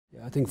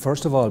think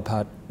first of all,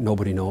 Pat,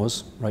 nobody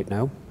knows right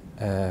now,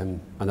 and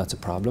that's a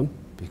problem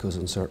because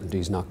uncertainty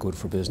is not good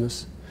for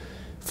business.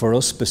 For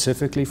us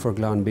specifically, for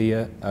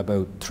Glanbia,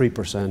 about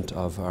 3%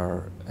 of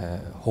our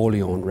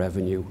wholly owned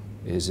revenue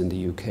is in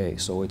the UK,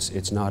 so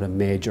it's not a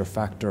major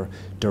factor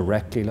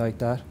directly like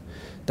that.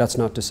 That's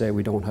not to say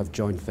we don't have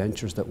joint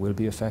ventures that will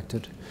be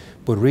affected,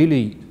 but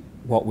really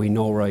what we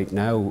know right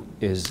now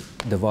is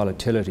the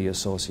volatility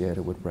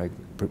associated with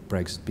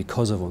Brexit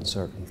because of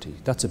uncertainty.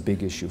 That's a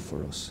big issue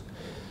for us.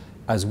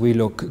 As we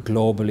look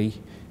globally,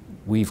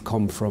 we've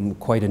come from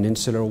quite an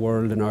insular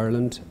world in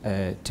Ireland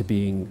to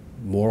being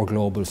more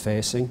global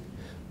facing.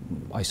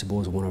 I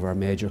suppose one of our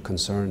major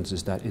concerns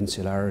is that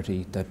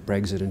insularity that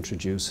Brexit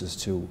introduces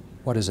to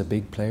what is a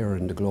big player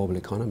in the global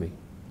economy.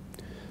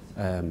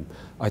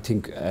 I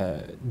think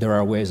there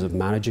are ways of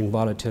managing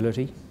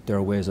volatility. There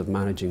are ways of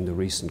managing the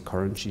recent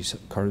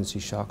currency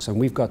shocks, and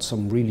we've got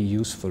some really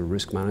useful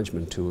risk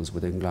management tools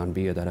within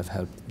Glanbia that have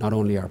helped not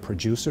only our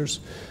producers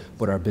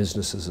but our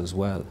businesses as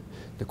well.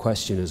 The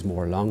question is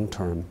more long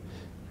term: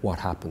 what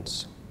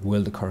happens?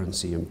 Will the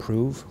currency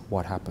improve?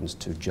 What happens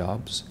to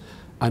jobs?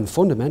 And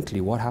fundamentally,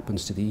 what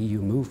happens to the EU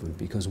movement?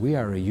 Because we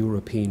are a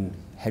European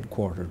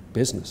headquartered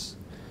business.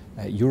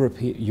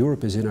 Europe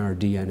is in our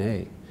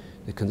DNA.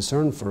 The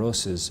concern for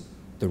us is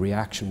the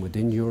reaction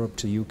within Europe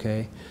to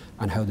UK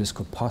and how this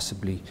could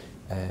possibly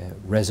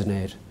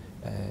resonate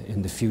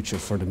in the future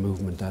for the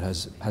movement that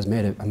has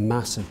made a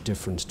massive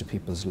difference to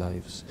people's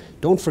lives.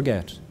 Don't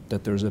forget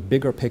that there's a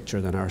bigger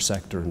picture than our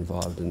sector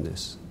involved in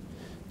this.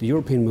 The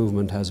European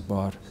movement has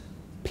brought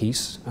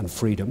peace and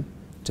freedom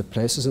to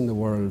places in the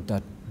world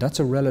that's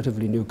a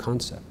relatively new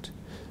concept.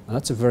 And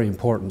that's a very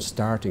important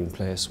starting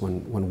place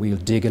when we'll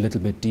dig a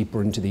little bit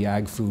deeper into the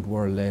ag-food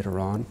world later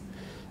on.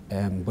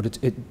 But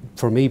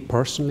for me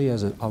personally,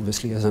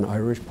 obviously as an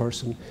Irish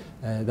person,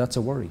 that's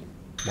a worry.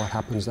 What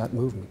happens to that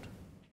movement?